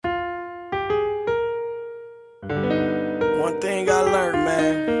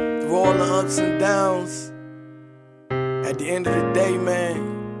ups and downs. At the end of the day,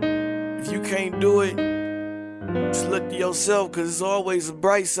 man, if you can't do it, just look to yourself, cause it's always a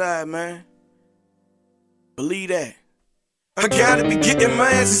bright side, man. Believe that. I gotta be getting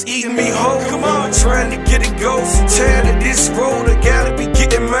mine, it's eating me whole. Come on, trying to get it go, so tired of this road. I gotta be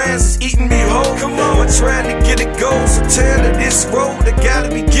getting mine, it's eating me whole. Come on, trying to get it go, so tired of this road. I gotta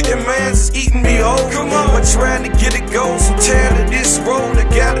be getting mine, it's eating me whole. Come on, trying to get it go, so tired of this road. I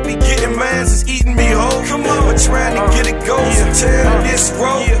gotta be getting mine, it's eating me whole. Come on, trying to get it go, so tired of this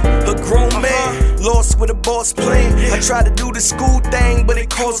road. A grown man, lost with a boss plan. I tried to do the school thing, but it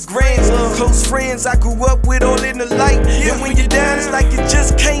cost grands. Close friends I grew up with all in the light. And when you're down, it's like you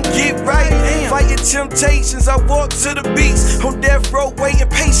just can't get right. Fighting temptations, I walk to the beats. On death row, waiting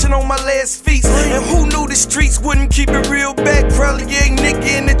patient on my last feast. And who knew the streets wouldn't keep it real back? Probably a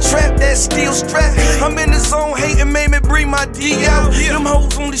nigga in the trap that still strapped. I'm in the zone, hating made me bring my D out. Them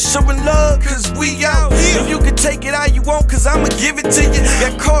hoes only showing love, cause we out. And you can take it how you want, cause I'ma give it to you.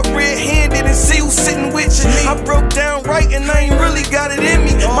 Got caught red-handed and see who's sitting with you. I broke down right and I ain't really got it in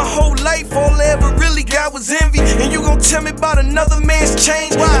me. My whole life, all I ever really got was envy. And you gon' tell me about another man's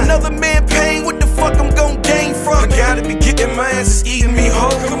change? Another man pain, what the fuck I'm gon' gain from? I gotta be getting mine, it's eating me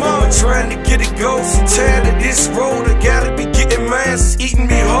whole. Come on, trying to get it go, so tired of this road. I gotta be getting mine, it's eating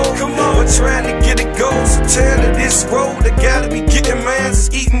me whole. Come on, trying to get it go, so tired of this road. I gotta be getting mine, it's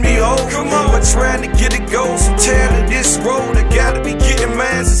eating me whole. Come on, trying to get it go, so tired of this road. I gotta be getting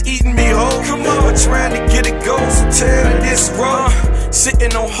mine, it's eating me whole. Come on, trying to get it go, so tired of this road.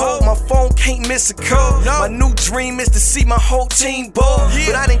 Sitting on hold, my phone can't miss a call. My new dream is to see my whole team ball.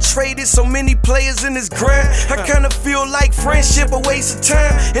 But I done traded so many players in this grind. I kinda feel like friendship a waste of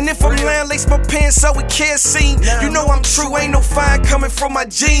time. And if I'm lying, lace my pants so we can't see. You know I'm true, ain't no fire coming from my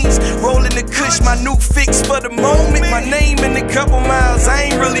jeans. Rolling the kush, my new fix for the moment. My name in a couple miles, I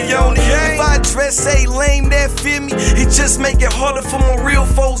ain't really on it. If I dress a lame that fit me, it just make it harder for my real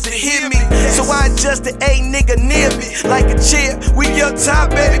foes to hear me. So I adjust the A nigga near me like a chair. We up top,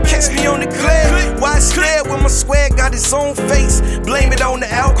 baby, catch me on the glare. Why scared when my swag got its own face? Blame it on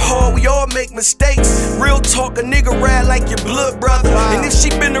the alcohol, we all make mistakes. Real talk, a nigga ride like your blood brother. And if she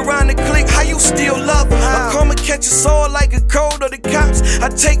been around the clique, how you still love her? I come and catch us all like a cold or the cops. I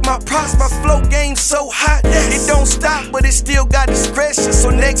take my props, my flow game so hot. It don't stop, but it still got discretion. So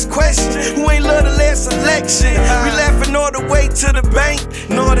next question, who ain't love the last election? We laughing all the way to the bank,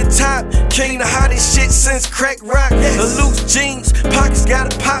 nor the top. Caine the hottest shit since crack rock. A loose jeans, pockets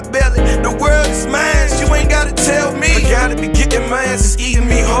got a pot belly. The world is mine, you ain't gotta tell me. I gotta be getting mine, it's eating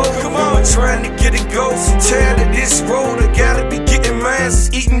me whole. Come on, trying to get it go, so tired of this road. I gotta be getting mine,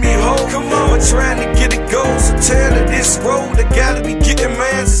 it's eating me whole. Come on, trying to get it go, so tired of this road. I gotta be getting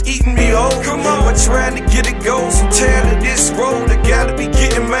mine, it's eating me whole. Come on, trying to get it go, so tired of this road.